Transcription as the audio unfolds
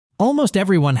Almost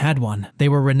everyone had one. They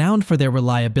were renowned for their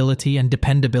reliability and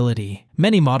dependability.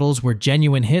 Many models were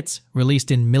genuine hits, released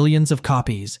in millions of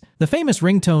copies. The famous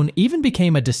ringtone even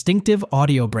became a distinctive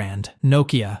audio brand,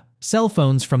 Nokia. Cell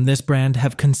phones from this brand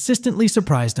have consistently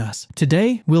surprised us.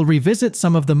 Today, we'll revisit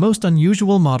some of the most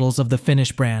unusual models of the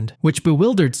Finnish brand, which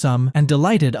bewildered some and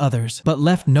delighted others, but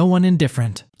left no one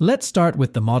indifferent. Let's start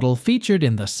with the model featured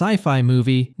in the sci-fi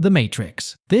movie The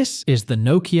Matrix. This is the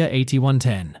Nokia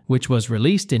 8110, which was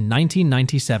released in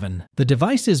 1997. The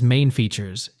device's main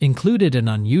features included an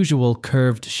unusual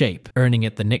curved shape, earning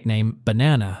it the nickname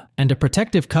Banana, and a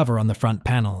protective cover on the front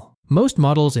panel. Most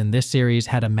models in this series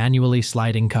had a manually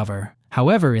sliding cover.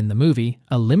 However, in the movie,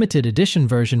 a limited edition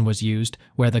version was used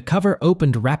where the cover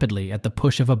opened rapidly at the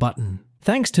push of a button.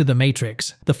 Thanks to The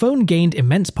Matrix, the phone gained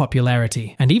immense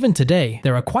popularity, and even today,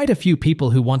 there are quite a few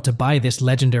people who want to buy this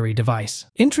legendary device.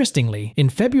 Interestingly, in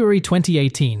February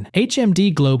 2018,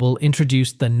 HMD Global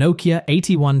introduced the Nokia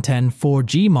 8110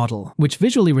 4G model, which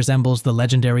visually resembles the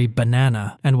legendary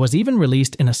Banana, and was even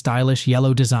released in a stylish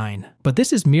yellow design. But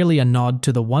this is merely a nod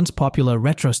to the once popular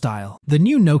retro style. The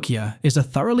new Nokia is a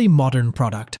thoroughly modern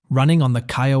product, running on the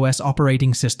KaiOS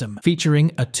operating system,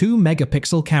 featuring a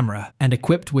 2-megapixel camera and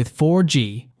equipped with 4G,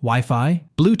 Wi-Fi,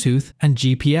 Bluetooth, and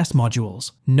GPS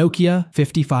modules. Nokia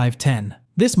 5510.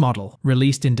 This model,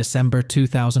 released in December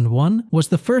 2001, was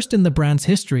the first in the brand's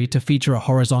history to feature a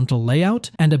horizontal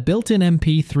layout and a built-in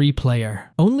MP3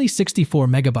 player. Only 64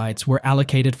 megabytes were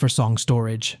allocated for song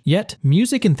storage. Yet,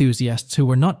 music enthusiasts who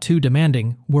were not too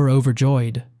demanding were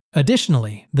overjoyed.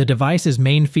 Additionally, the device's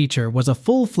main feature was a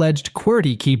full-fledged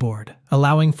QWERTY keyboard,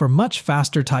 allowing for much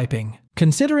faster typing.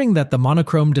 Considering that the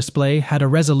monochrome display had a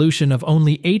resolution of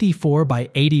only 84 by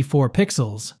 84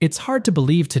 pixels, it's hard to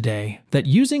believe today that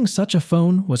using such a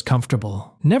phone was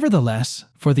comfortable. Nevertheless,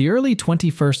 for the early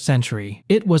 21st century,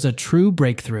 it was a true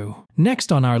breakthrough.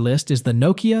 Next on our list is the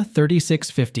Nokia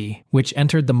 3650, which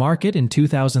entered the market in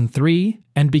 2003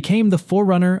 and became the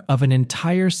forerunner of an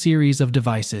entire series of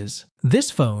devices.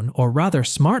 This phone, or rather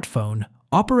smartphone,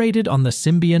 operated on the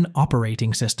Symbian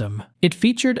operating system. It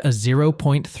featured a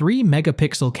 0.3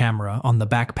 megapixel camera on the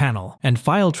back panel, and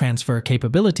file transfer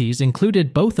capabilities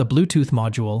included both a Bluetooth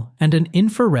module and an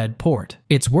infrared port.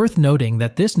 It's worth noting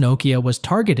that this Nokia was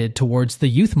targeted towards the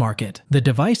youth market. The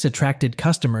device attracted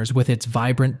customers with its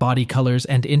vibrant body colors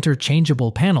and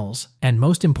interchangeable panels, and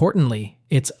most importantly,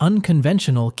 its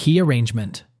unconventional key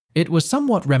arrangement. It was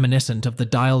somewhat reminiscent of the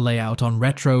dial layout on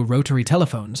retro rotary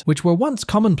telephones, which were once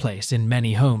commonplace in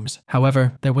many homes.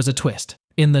 However, there was a twist.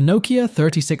 In the Nokia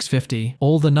 3650,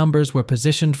 all the numbers were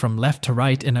positioned from left to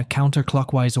right in a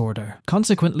counterclockwise order.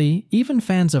 Consequently, even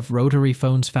fans of rotary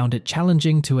phones found it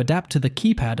challenging to adapt to the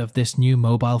keypad of this new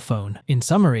mobile phone. In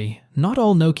summary, not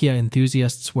all Nokia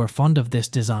enthusiasts were fond of this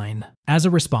design. As a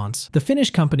response, the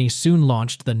Finnish company soon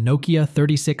launched the Nokia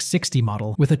 3660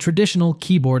 model with a traditional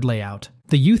keyboard layout.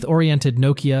 The youth-oriented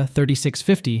Nokia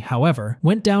 3650, however,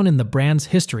 went down in the brand's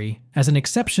history as an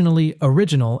exceptionally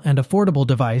original and affordable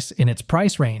device in its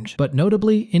price range, but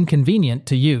notably inconvenient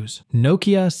to use.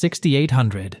 Nokia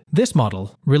 6800. This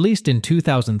model, released in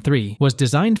 2003, was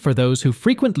designed for those who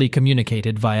frequently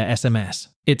communicated via SMS.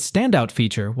 Its standout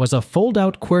feature was a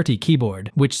fold-out QWERTY keyboard,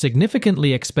 which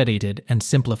significantly expedited and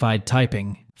simplified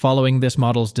typing. Following this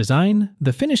model's design,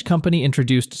 the Finnish company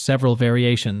introduced several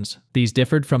variations. These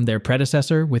differed from their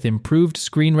predecessor with improved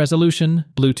screen resolution,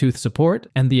 Bluetooth support,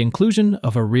 and the inclusion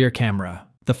of a rear camera.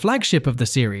 The flagship of the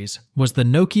series was the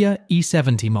Nokia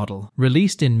E70 model,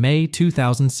 released in May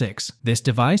 2006. This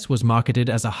device was marketed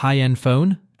as a high-end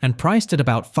phone and priced at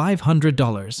about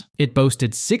 $500. It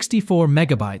boasted 64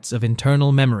 megabytes of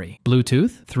internal memory,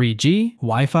 Bluetooth, 3G,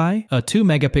 Wi-Fi, a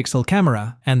 2-megapixel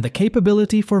camera, and the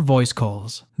capability for voice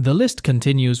calls. The list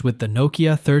continues with the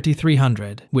Nokia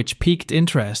 3300, which piqued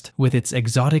interest with its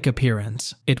exotic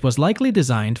appearance. It was likely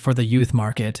designed for the youth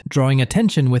market, drawing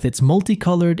attention with its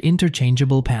multicolored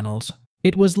interchangeable panels.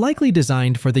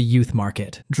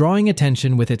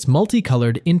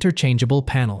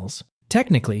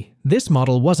 Technically, this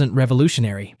model wasn't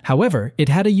revolutionary. However, it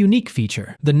had a unique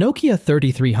feature. The Nokia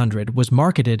 3300 was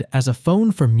marketed as a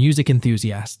phone for music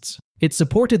enthusiasts. It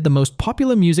supported the most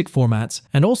popular music formats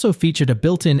and also featured a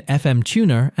built-in FM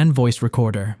tuner and voice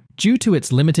recorder. Due to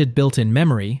its limited built-in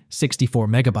memory, 64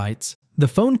 megabytes, the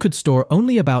phone could store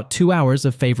only about 2 hours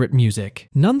of favorite music.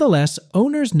 Nonetheless,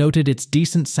 owners noted its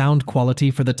decent sound quality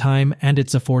for the time and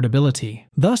its affordability.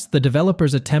 Thus, the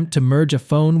developer's attempt to merge a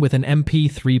phone with an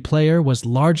MP3 player was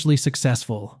largely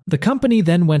successful. The company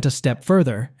then went a step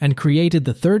further and created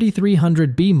the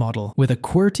 3300B model with a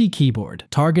QWERTY keyboard,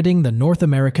 targeting the North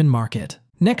American market.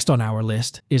 Next on our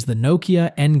list is the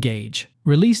Nokia N-Gage.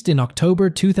 Released in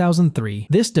October 2003,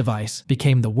 this device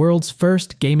became the world's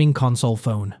first gaming console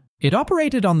phone. It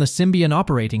operated on the Symbian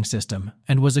operating system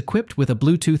and was equipped with a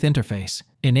Bluetooth interface,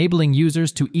 enabling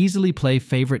users to easily play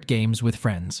favorite games with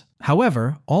friends.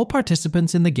 However, all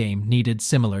participants in the game needed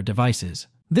similar devices.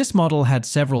 This model had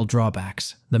several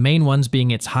drawbacks, the main ones being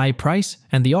its high price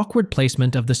and the awkward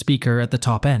placement of the speaker at the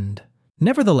top end.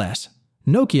 Nevertheless,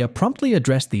 Nokia promptly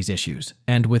addressed these issues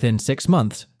and within 6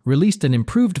 months released an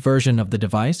improved version of the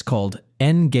device called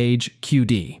N-Gage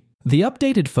QD. The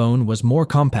updated phone was more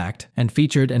compact and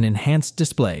featured an enhanced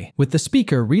display, with the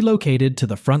speaker relocated to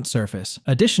the front surface.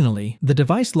 Additionally, the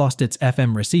device lost its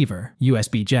FM receiver,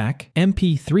 USB jack,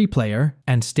 MP3 player,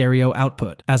 and stereo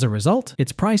output. As a result,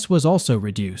 its price was also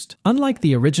reduced. Unlike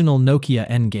the original Nokia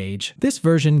N-Gage, this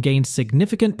version gained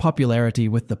significant popularity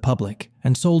with the public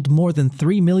and sold more than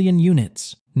 3 million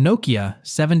units. Nokia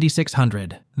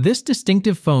 7600. This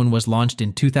distinctive phone was launched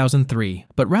in 2003,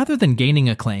 but rather than gaining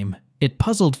acclaim, it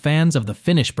puzzled fans of the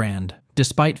Finnish brand.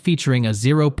 Despite featuring a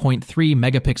 0.3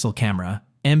 megapixel camera,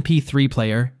 MP3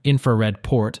 player, infrared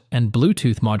port, and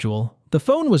Bluetooth module, the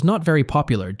phone was not very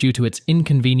popular due to its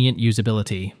inconvenient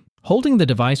usability. Holding the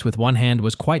device with one hand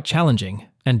was quite challenging,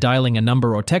 and dialing a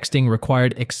number or texting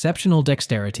required exceptional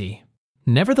dexterity.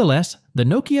 Nevertheless, the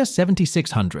Nokia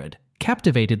 7600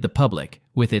 captivated the public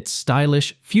with its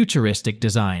stylish, futuristic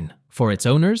design. For its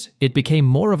owners, it became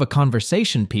more of a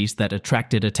conversation piece that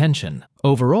attracted attention.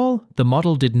 Overall, the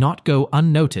model did not go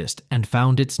unnoticed and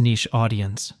found its niche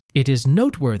audience. It is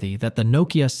noteworthy that the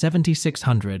Nokia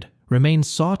 7600 remains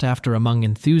sought after among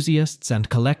enthusiasts and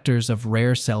collectors of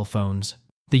rare cell phones.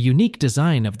 The unique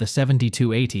design of the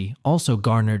 7280 also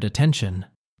garnered attention.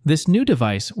 This new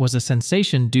device was a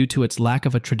sensation due to its lack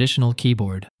of a traditional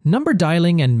keyboard. Number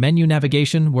dialing and menu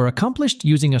navigation were accomplished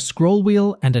using a scroll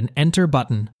wheel and an enter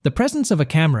button. The presence of a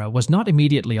camera was not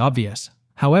immediately obvious.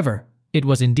 However, it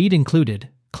was indeed included,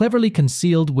 cleverly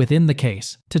concealed within the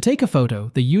case. To take a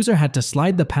photo, the user had to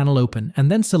slide the panel open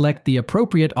and then select the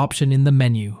appropriate option in the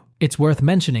menu. It's worth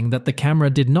mentioning that the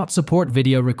camera did not support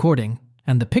video recording,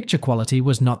 and the picture quality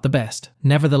was not the best.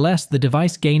 Nevertheless, the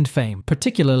device gained fame,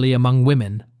 particularly among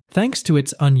women. Thanks to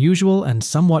its unusual and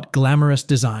somewhat glamorous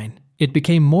design, it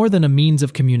became more than a means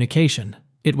of communication.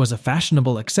 It was a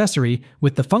fashionable accessory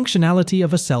with the functionality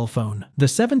of a cell phone. The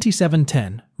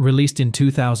 7710, released in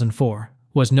 2004,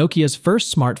 was Nokia's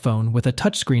first smartphone with a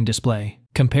touchscreen display.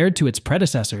 Compared to its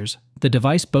predecessors, the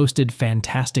device boasted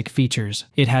fantastic features.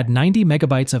 It had 90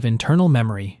 megabytes of internal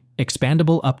memory,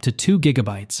 expandable up to 2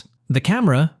 gigabytes. The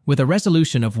camera, with a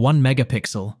resolution of 1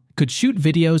 megapixel, could shoot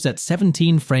videos at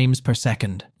 17 frames per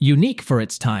second. Unique for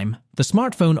its time, the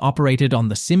smartphone operated on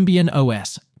the Symbian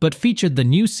OS, but featured the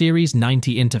new Series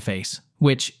 90 interface,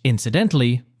 which,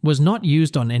 incidentally, was not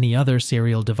used on any other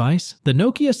serial device. The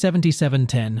Nokia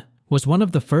 7710 was one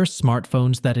of the first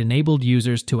smartphones that enabled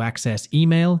users to access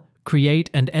email, create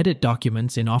and edit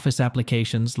documents in office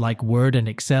applications like Word and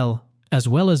Excel, as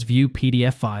well as view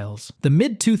PDF files. The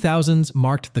mid-2000s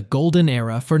marked the golden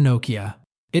era for Nokia.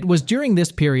 It was during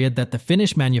this period that the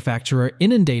Finnish manufacturer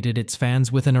inundated its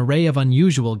fans with an array of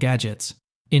unusual gadgets.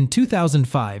 In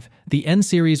 2005, the N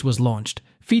series was launched,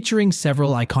 featuring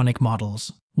several iconic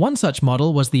models. One such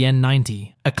model was the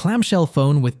N90, a clamshell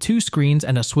phone with 2 screens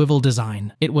and a swivel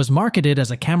design. It was marketed as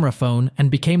a camera phone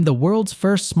and became the world's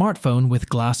first smartphone with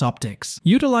glass optics.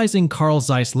 Utilizing Carl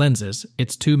Zeiss lenses,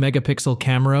 its 2-megapixel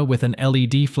camera with an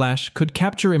LED flash could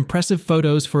capture impressive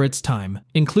photos for its time,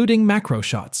 including macro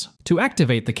shots. To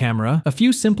activate the camera, a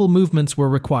few simple movements were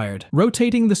required,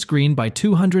 rotating the screen by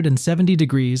 270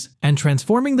 degrees and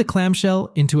transforming the clamshell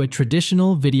into a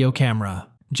traditional video camera.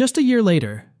 Just a year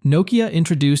later, Nokia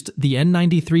introduced the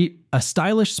N93, a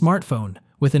stylish smartphone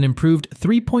with an improved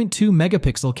 3.2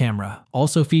 megapixel camera,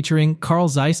 also featuring Carl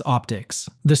Zeiss optics.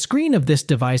 The screen of this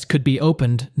device could be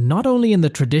opened not only in the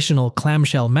traditional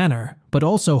clamshell manner, but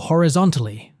also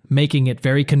horizontally, making it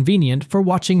very convenient for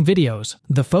watching videos.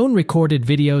 The phone recorded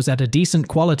videos at a decent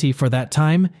quality for that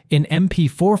time in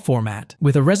MP4 format,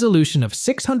 with a resolution of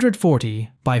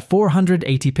 640 by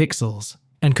 480 pixels,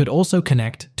 and could also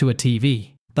connect to a TV.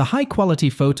 The high-quality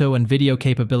photo and video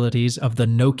capabilities of the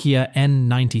Nokia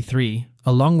N93,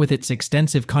 along with its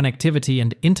extensive connectivity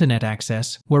and internet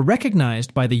access, were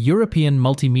recognized by the European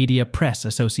Multimedia Press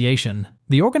Association.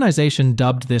 The organization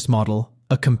dubbed this model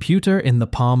a computer in the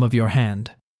palm of your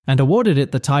hand, and awarded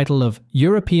it the title of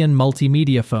European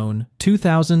Multimedia Phone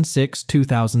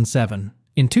 2006-2007.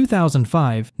 In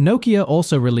 2005, Nokia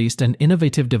also released an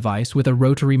innovative device with a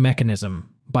rotary mechanism.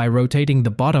 By rotating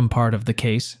the bottom part of the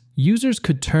case, users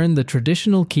could turn the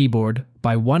traditional keyboard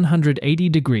by 180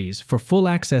 degrees for full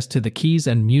access to the keys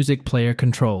and music player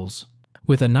controls.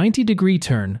 With a 90-degree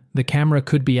turn, the camera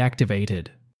could be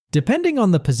activated. Depending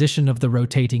on the position of the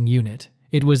rotating unit,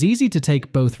 it was easy to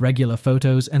take both regular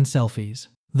photos and selfies.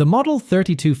 The Model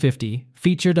 3250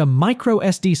 featured a micro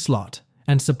SD slot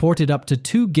and supported up to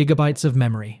 2 GB of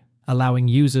memory, allowing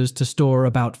users to store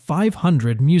about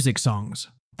 500 music songs.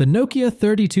 The Nokia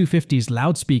 3250's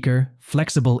loudspeaker,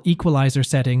 flexible equalizer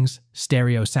settings,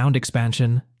 stereo sound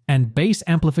expansion, and bass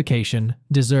amplification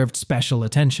deserved special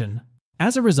attention.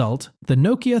 As a result, the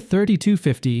Nokia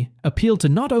 3250 appealed to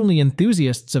not only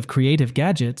enthusiasts of creative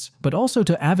gadgets, but also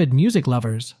to avid music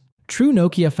lovers. True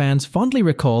Nokia fans fondly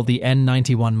recall the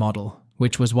N91 model,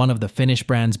 which was one of the Finnish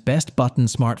brand's best button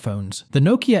smartphones. The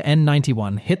Nokia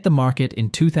N91 hit the market in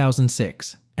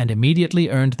 2006 and immediately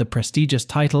earned the prestigious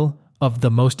title of the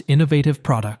most innovative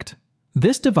product.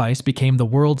 This device became the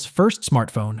world's first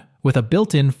smartphone with a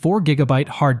built-in 4 GB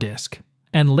hard disk,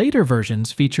 and later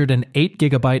versions featured an 8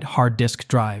 GB hard disk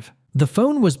drive. The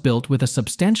phone was built with a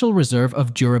substantial reserve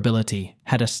of durability,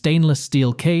 had a stainless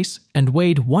steel case, and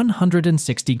weighed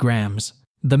 160 grams.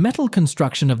 The metal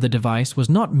construction of the device was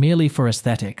not merely for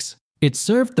aesthetics. It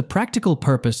served the practical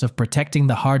purpose of protecting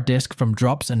the hard disk from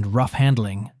drops and rough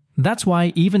handling. That's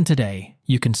why even today,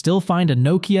 you can still find a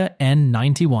Nokia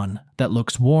N91 that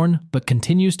looks worn but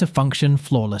continues to function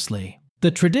flawlessly. The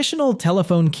traditional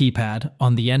telephone keypad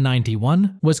on the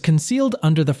N91 was concealed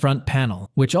under the front panel,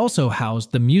 which also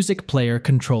housed the music player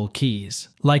control keys.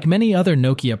 Like many other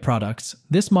Nokia products,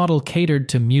 this model catered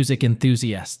to music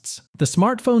enthusiasts. The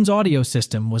smartphone's audio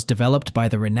system was developed by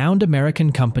the renowned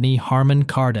American company Harman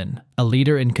Kardon, a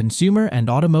leader in consumer and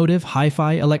automotive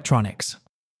hi-fi electronics.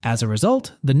 As a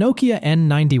result, the Nokia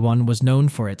N91 was known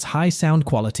for its high sound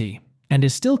quality, and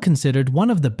is still considered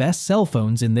one of the best cell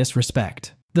phones in this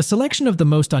respect. The selection of the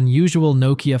most unusual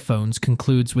Nokia phones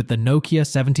concludes with the Nokia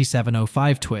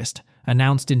 7705 Twist,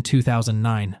 announced in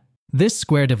 2009. This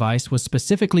square device was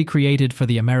specifically created for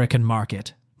the American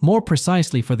market, more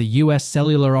precisely for the US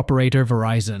cellular operator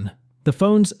Verizon. The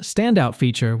phone's standout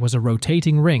feature was a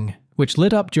rotating ring, which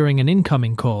lit up during an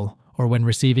incoming call or when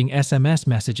receiving SMS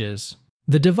messages.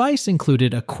 The device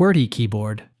included a QWERTY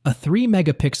keyboard, a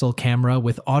 3-megapixel camera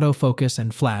with autofocus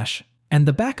and flash, and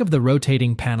the back of the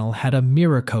rotating panel had a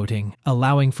mirror coating,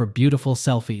 allowing for beautiful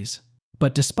selfies.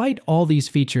 But despite all these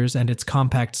features and its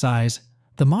compact size,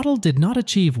 the model did not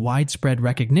achieve widespread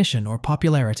recognition or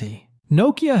popularity.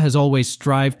 Nokia has always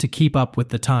strived to keep up with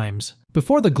the times.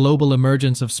 Before the global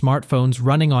emergence of smartphones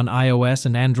running on iOS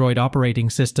and Android operating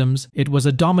systems, it was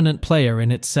a dominant player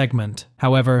in its segment.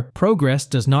 However, progress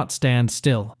does not stand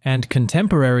still, and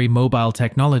contemporary mobile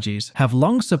technologies have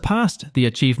long surpassed the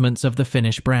achievements of the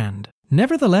Finnish brand.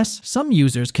 Nevertheless, some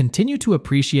users continue to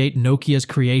appreciate Nokia's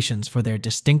creations for their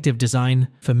distinctive design,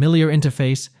 familiar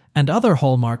interface, and other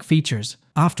hallmark features.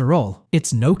 After all,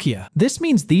 it's Nokia. This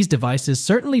means these devices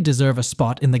certainly deserve a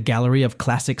spot in the gallery of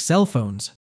classic cell phones.